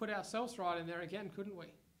we could put ourselves right in there again, couldn't we?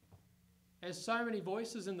 There's so many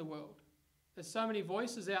voices in the world. There's so many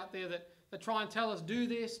voices out there that try and tell us, do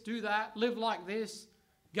this, do that, live like this,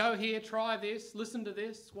 go here, try this, listen to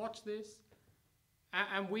this, watch this.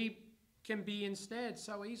 And we can be ensnared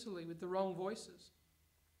so easily with the wrong voices.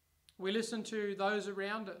 We listen to those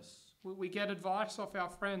around us. We get advice off our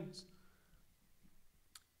friends.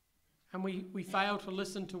 And we fail to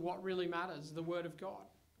listen to what really matters, the Word of God.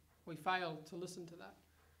 We fail to listen to that.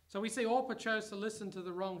 So we see Orpah chose to listen to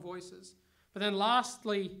the wrong voices. But then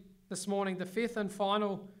lastly, this morning, the fifth and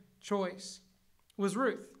final choice was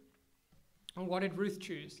Ruth. And what did Ruth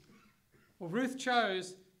choose? Well, Ruth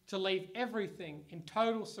chose to leave everything in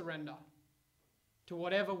total surrender to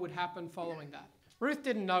whatever would happen following that. Ruth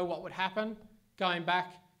didn't know what would happen going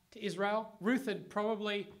back to Israel. Ruth had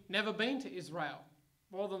probably never been to Israel.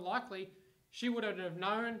 More than likely, she wouldn't have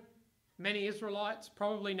known many Israelites.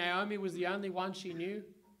 Probably Naomi was the only one she knew.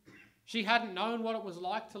 She hadn't known what it was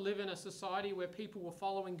like to live in a society where people were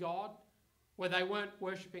following God, where they weren't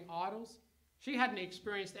worshipping idols. She hadn't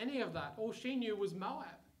experienced any of that. All she knew was Moab.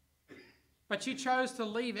 But she chose to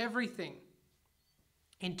leave everything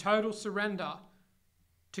in total surrender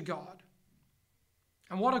to God.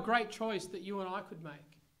 And what a great choice that you and I could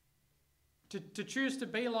make. To choose to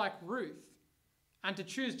be like Ruth and to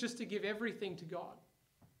choose just to give everything to God.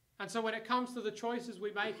 And so when it comes to the choices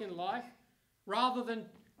we make in life, rather than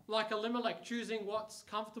like Elimelech choosing what's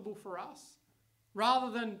comfortable for us,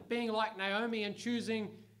 rather than being like Naomi and choosing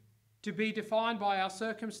to be defined by our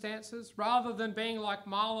circumstances, rather than being like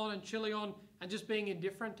Mahlon and Chilion and just being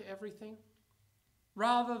indifferent to everything,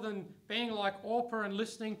 rather than being like Orpah and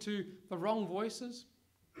listening to the wrong voices,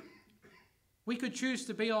 we could choose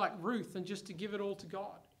to be like Ruth and just to give it all to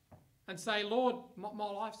God and say, Lord, my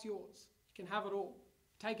life's yours. You can have it all.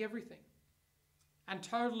 Take everything. And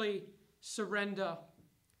totally surrender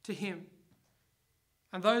to Him.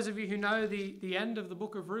 And those of you who know the end of the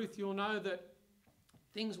book of Ruth, you'll know that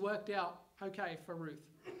things worked out okay for Ruth.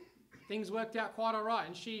 Things worked out quite all right.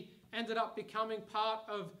 And she ended up becoming part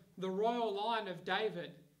of the royal line of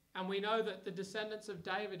David. And we know that the descendants of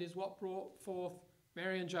David is what brought forth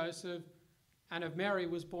Mary and Joseph, and of Mary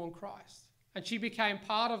was born Christ. And she became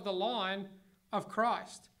part of the line of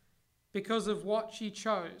Christ because of what she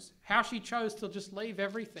chose, how she chose to just leave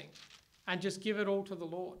everything and just give it all to the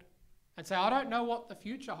Lord and say, I don't know what the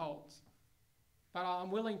future holds, but I'm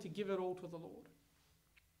willing to give it all to the Lord.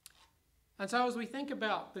 And so as we think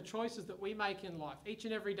about the choices that we make in life each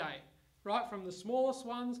and every day, right from the smallest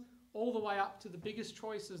ones all the way up to the biggest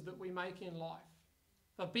choices that we make in life,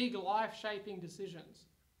 the big life-shaping decisions,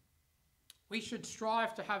 we should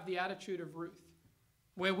strive to have the attitude of Ruth,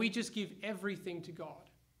 where we just give everything to God,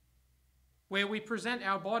 where we present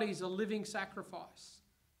our bodies a living sacrifice,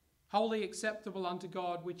 wholly acceptable unto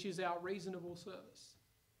God, which is our reasonable service.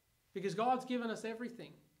 Because God's given us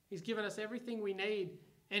everything. He's given us everything we need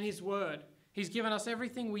in His Word. He's given us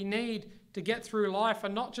everything we need to get through life,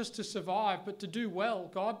 and not just to survive, but to do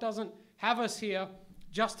well. God doesn't have us here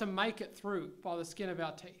just to make it through by the skin of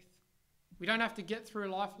our teeth. We don't have to get through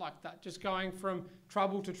life like that, just going from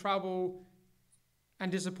trouble to trouble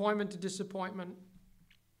and disappointment to disappointment.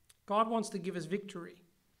 God wants to give us victory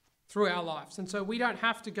through our lives. And so we don't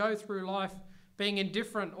have to go through life being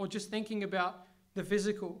indifferent, or just thinking about the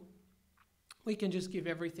physical, we can just give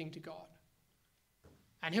everything to God.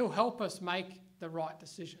 And he'll help us make the right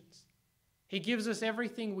decisions. He gives us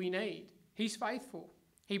everything we need. He's faithful.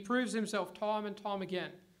 He proves himself time and time again.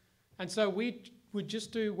 And so we would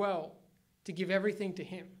just do well to give everything to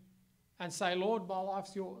him and say, Lord, my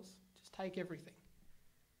life's yours. Just take everything.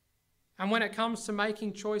 And when it comes to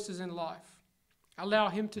making choices in life, allow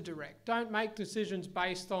him to direct. Don't make decisions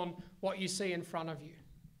based on what you see in front of you.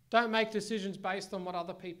 Don't make decisions based on what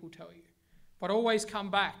other people tell you. But always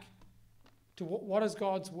come back to what does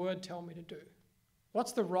God's word tell me to do?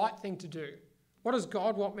 What's the right thing to do? What does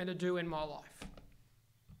God want me to do in my life?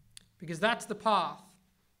 Because that's the path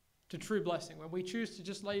to true blessing, when we choose to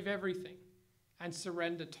just leave everything and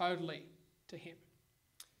surrender totally to him.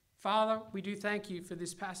 Father, we do thank you for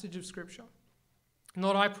this passage of Scripture. And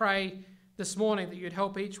Lord, I pray this morning that you'd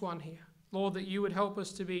help each one here. Lord, that you would help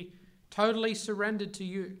us to be totally surrendered to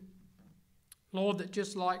you. Lord, that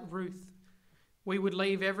just like Ruth, we would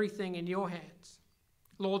leave everything in your hands.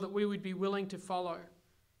 Lord, that we would be willing to follow.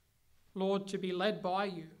 Lord, to be led by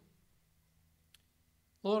you.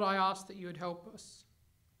 Lord, I ask that you would help us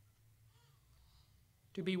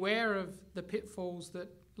to beware of the pitfalls that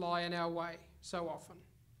lie in our way so often.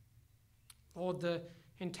 Lord, the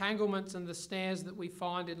entanglements and the snares that we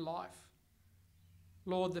find in life.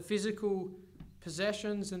 Lord, the physical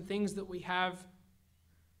possessions and things that we have.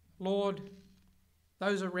 Lord,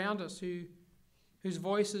 those around us whose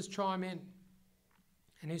voices chime in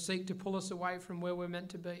and who seek to pull us away from where we're meant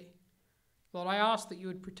to be. Lord, I ask that you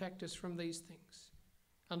would protect us from these things.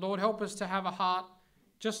 And Lord, help us to have a heart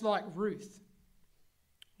just like Ruth,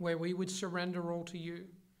 where we would surrender all to you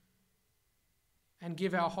and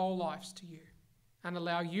give our whole lives to you and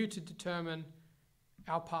allow you to determine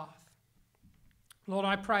our path. Lord,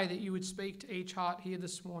 I pray that you would speak to each heart here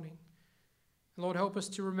this morning. Lord, help us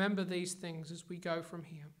to remember these things as we go from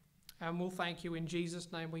here. And we'll thank you in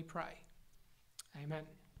Jesus' name we pray. Amen.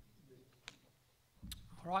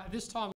 All right, at this time,